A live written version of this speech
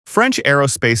French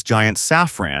aerospace giant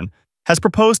Safran has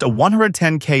proposed a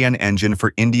 110 kN engine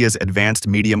for India's Advanced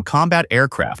Medium Combat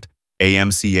Aircraft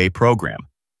AMCA program,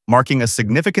 marking a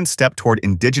significant step toward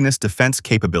indigenous defense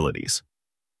capabilities.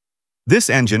 This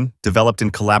engine, developed in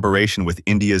collaboration with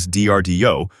India's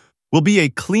DRDO, will be a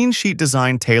clean sheet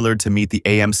design tailored to meet the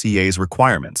AMCA's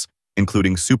requirements,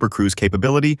 including supercruise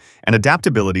capability and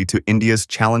adaptability to India's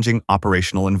challenging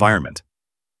operational environment.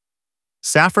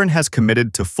 Safran has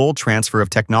committed to full transfer of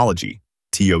technology,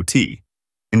 TOT,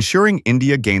 ensuring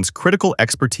India gains critical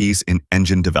expertise in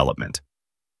engine development.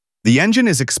 The engine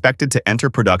is expected to enter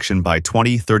production by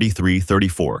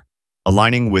 2033-34,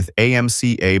 aligning with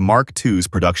AMCA Mark II's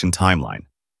production timeline.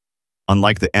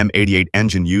 Unlike the M88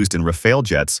 engine used in Rafale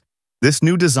jets, this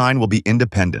new design will be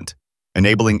independent,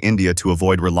 enabling India to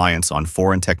avoid reliance on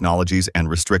foreign technologies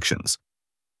and restrictions.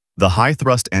 The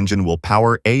high-thrust engine will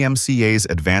power AMCA's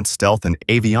advanced stealth and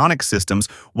avionics systems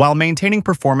while maintaining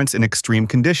performance in extreme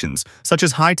conditions, such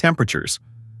as high temperatures.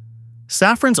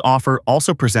 Safran's offer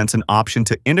also presents an option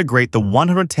to integrate the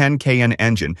 110 kN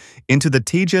engine into the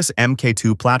Tejas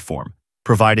Mk2 platform,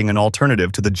 providing an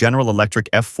alternative to the General Electric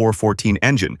F414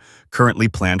 engine currently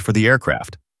planned for the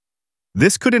aircraft.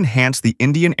 This could enhance the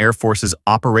Indian Air Force's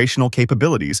operational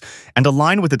capabilities and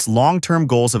align with its long-term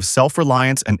goals of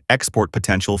self-reliance and export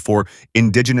potential for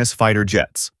indigenous fighter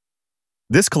jets.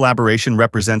 This collaboration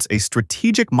represents a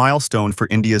strategic milestone for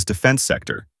India's defense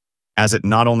sector, as it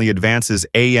not only advances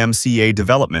AMCA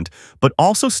development but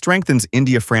also strengthens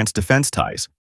India-France defense ties,